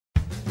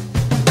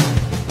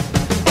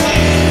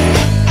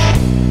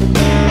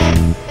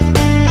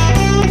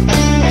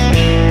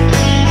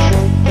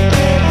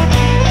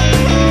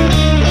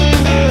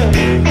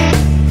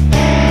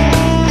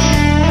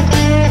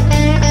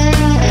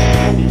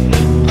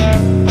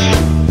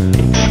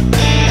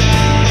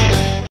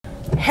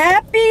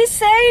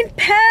St.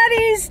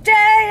 Patty's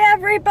Day,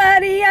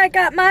 everybody. I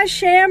got my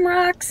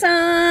shamrocks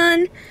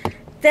on.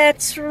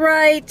 That's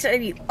right.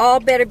 You all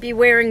better be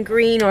wearing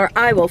green or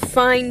I will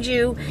find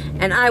you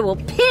and I will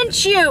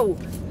pinch you.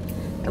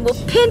 I will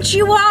pinch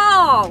you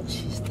all.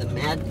 She's the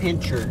mad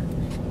pincher.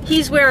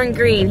 He's wearing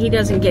green. He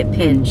doesn't get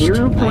pinched.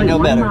 I know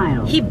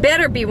better. He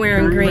better be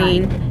wearing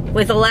green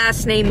with the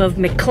last name of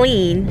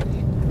McLean.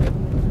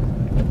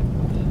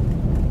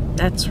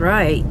 That's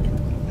right.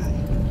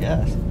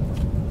 Yes.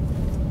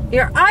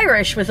 You're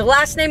Irish with the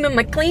last name of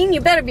McLean. You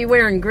better be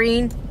wearing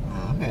green.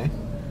 Okay.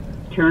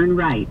 Turn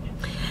right.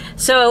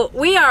 So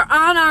we are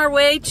on our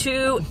way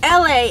to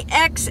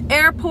L.A.X.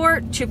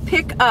 airport to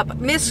pick up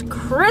Miss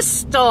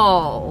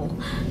Crystal.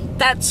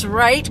 That's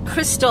right,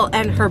 Crystal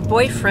and her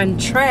boyfriend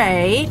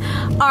Trey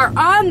are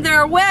on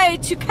their way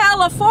to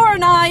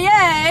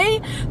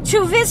California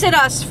to visit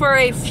us for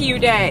a few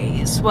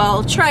days.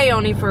 Well, Trey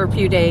only for a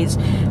few days,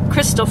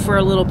 Crystal for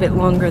a little bit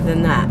longer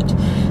than that.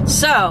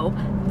 So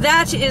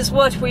that is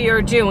what we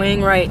are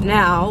doing right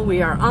now.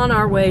 We are on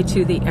our way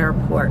to the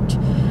airport.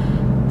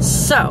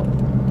 So,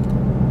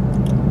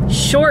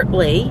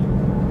 shortly.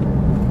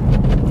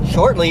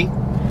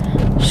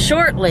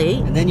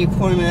 And then you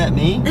pointed at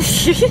me?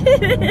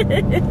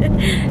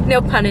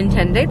 No pun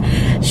intended.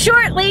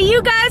 Shortly,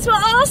 you guys will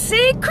all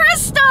see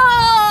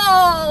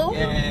Crystal!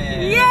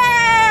 Yay!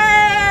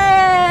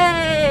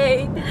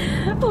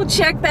 Yay! We'll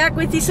check back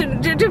with you soon.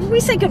 Did we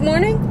say good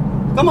morning?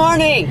 Good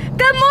morning!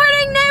 Good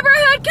morning,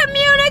 neighborhood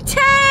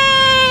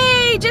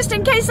community! Just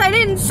in case I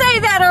didn't say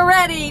that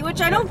already,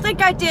 which I don't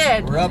think I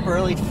did. We're up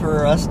early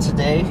for us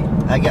today.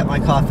 I got my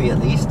coffee at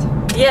least.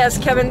 Yes,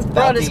 Kevin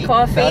brought his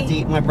coffee. About to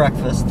eat my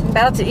breakfast.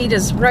 About to eat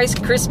his Rice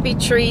Krispie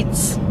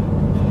treats.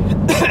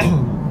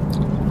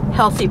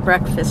 Healthy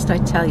breakfast, I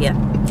tell you.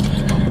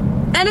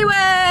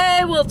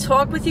 Anyway, we'll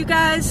talk with you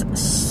guys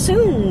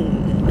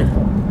soon.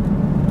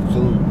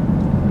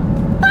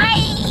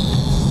 Bye!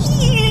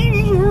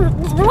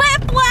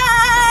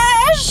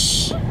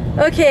 Whiplash!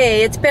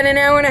 Okay, it's been an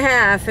hour and a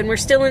half and we're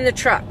still in the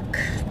truck,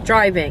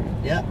 driving.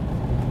 Yeah.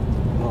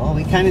 Well,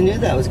 we kind of knew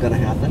that was going to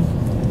happen.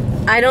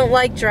 I don't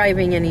like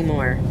driving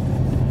anymore.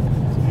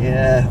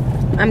 Yeah.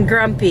 I'm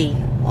grumpy.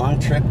 Long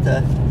trip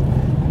to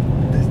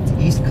the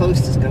East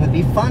Coast is going to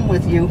be fun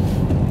with you.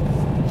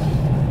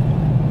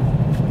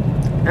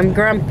 I'm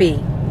grumpy.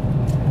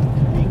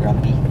 Hey,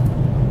 grumpy.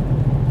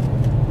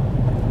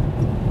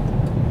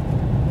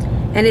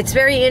 And it's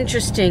very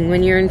interesting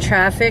when you're in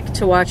traffic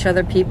to watch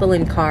other people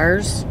in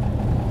cars.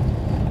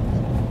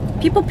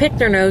 People pick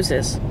their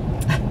noses.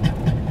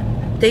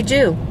 They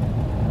do.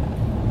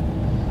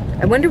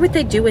 I wonder what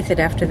they do with it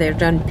after they're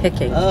done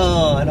picking.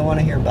 Oh, I don't want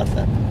to hear about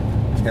that.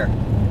 Here.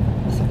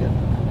 This is good.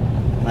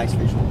 Nice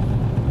visual.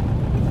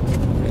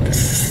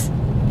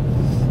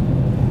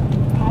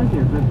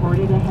 Hazard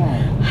reported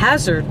ahead.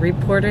 Hazard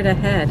reported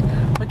ahead.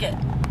 Look at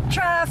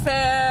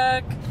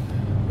traffic.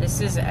 This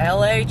is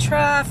LA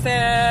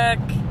traffic.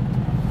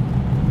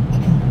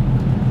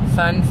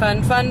 Fun,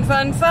 fun, fun,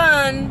 fun,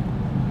 fun.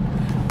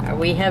 Are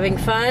we having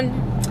fun?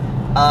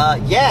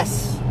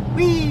 Yes.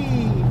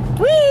 Whee!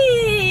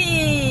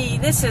 Whee!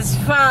 This is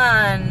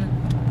fun.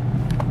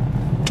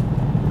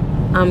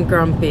 I'm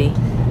grumpy.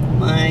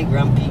 My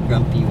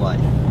grumpy wife.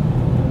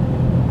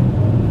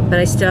 But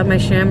I still have my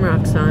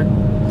shamrocks on.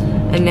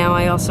 And now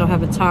I also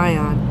have a tie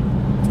on.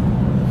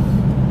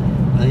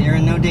 Well, you're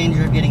in no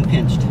danger of getting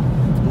pinched.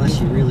 Unless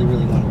you really,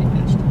 really want to be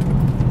pinched.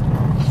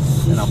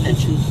 Then I'll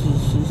pinch you.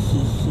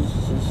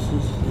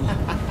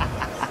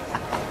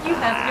 You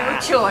have no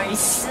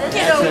choice.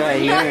 That's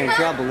right, you're in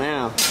trouble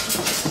now.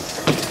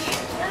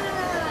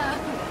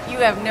 You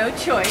have no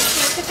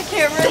choice. Look at the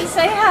camera and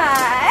say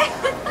hi.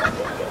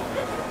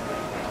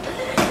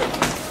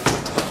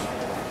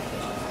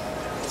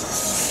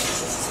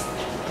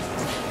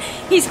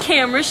 He's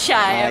camera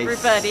shy,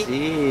 everybody.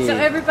 See. So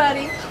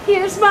everybody,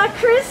 here's my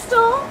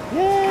Crystal.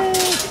 Yay.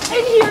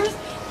 And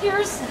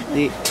here's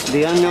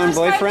the unknown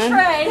boyfriend.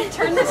 My Trey.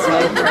 Turn this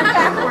way. Turn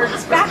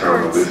backwards.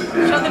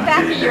 Show the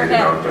back of your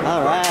head.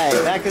 All right,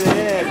 back of the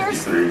head.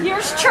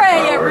 Here's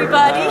Trey,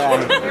 everybody.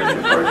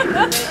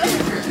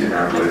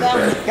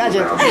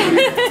 Gotcha.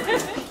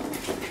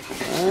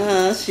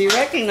 She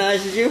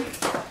recognizes you.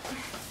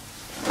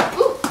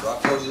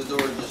 Close the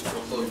door, just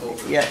close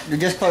open. Yeah,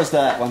 just close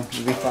that one.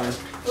 You'll be fine.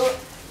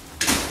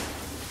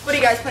 What are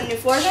you guys putting new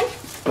floors in?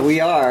 We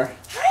are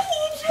Hi,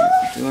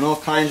 Angel. doing all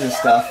kinds of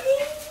stuff.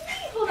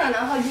 Hold on,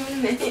 I'll hug you in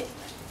a minute.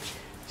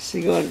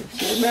 She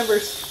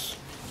remembers.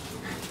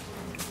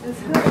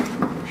 That's good.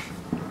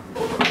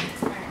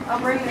 I'll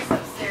bring this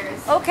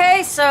upstairs.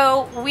 Okay,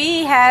 so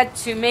we had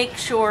to make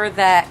sure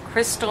that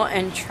Crystal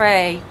and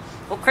Trey,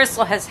 well,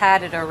 Crystal has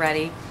had it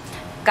already,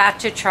 got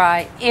to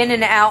try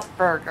In-N-Out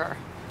Burger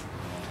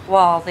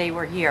while they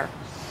were here.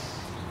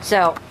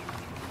 So,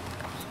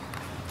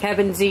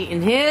 Kevin's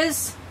eating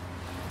his.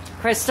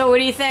 Crystal, what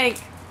do you think?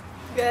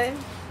 Good.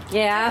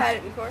 Yeah? I've had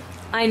it before.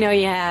 I know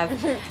you have.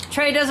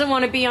 Trey doesn't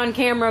want to be on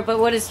camera, but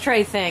what does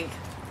Trey think?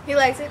 He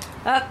likes it.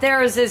 Up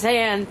there is his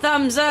hand.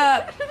 Thumbs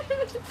up.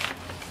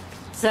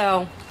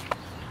 So,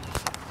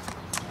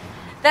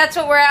 that's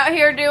what we're out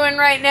here doing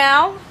right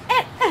now.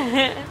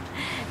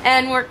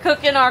 And we're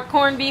cooking our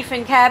corned beef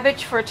and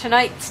cabbage for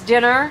tonight's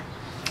dinner.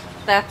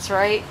 That's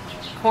right,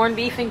 corned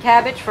beef and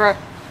cabbage for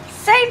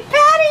St.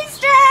 Patty's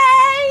Day.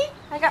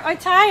 I got my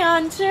tie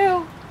on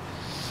too.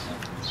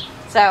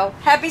 So,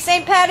 happy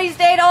St. Patty's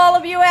Day to all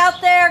of you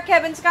out there.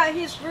 Kevin's got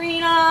his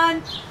green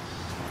on.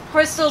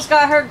 Crystal's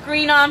got her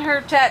green on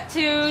her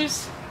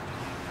tattoos.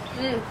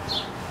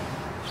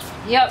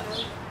 Yep.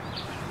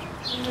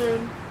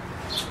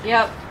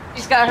 Yep.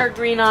 She's got her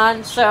green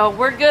on, so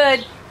we're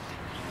good.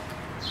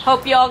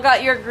 Hope you all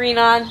got your green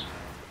on.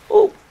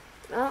 Oh,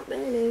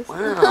 there it is.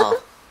 Wow.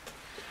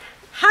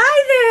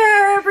 Hi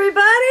there,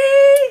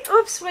 everybody.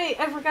 Oops, wait,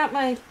 I forgot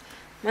my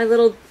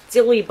little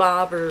dilly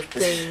bobber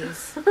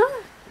things.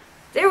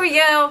 There we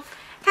go.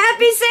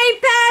 Happy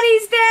St.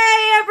 Patty's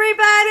Day,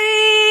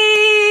 everybody!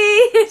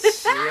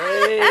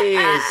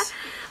 Jeez.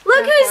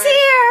 Look who's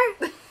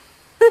here.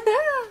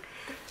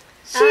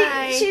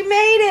 Hi. She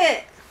made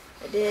it.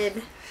 I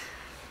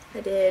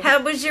did.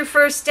 How was your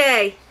first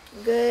day?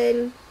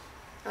 Good.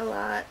 A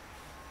lot.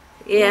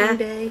 Yeah. Long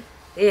day.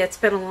 Yeah, it's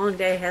been a long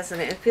day,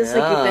 hasn't it? It feels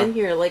like you've been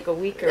here like a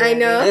week already. I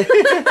know.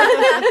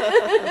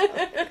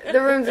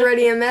 The room's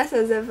already a mess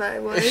as if I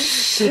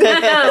was.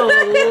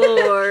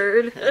 Oh,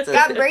 Lord.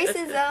 Got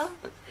braces though.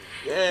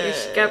 Yeah,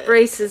 she got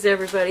braces,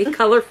 everybody.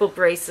 Colorful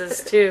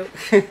braces, too.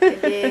 I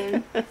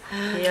did.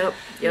 Yep.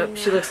 Yeah.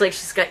 She looks like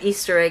she's got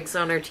Easter eggs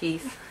on her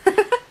teeth.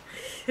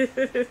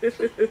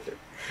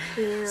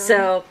 Yeah.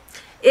 So,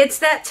 it's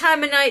that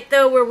time of night,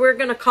 though, where we're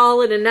going to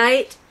call it a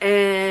night,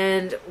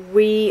 and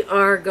we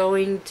are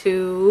going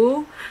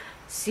to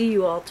see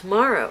you all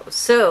tomorrow.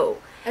 So,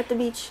 At the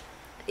beach.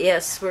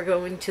 yes, we're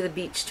going to the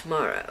beach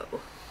tomorrow.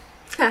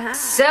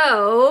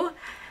 So,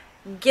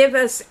 give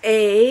us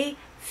a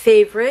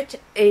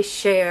favorite, a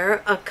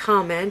share, a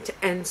comment,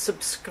 and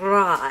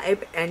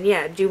subscribe. And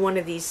yeah, do one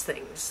of these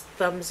things.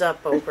 Thumbs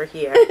up over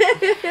here.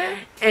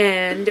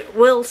 And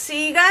we'll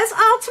see you guys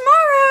all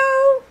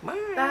tomorrow.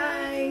 Bye.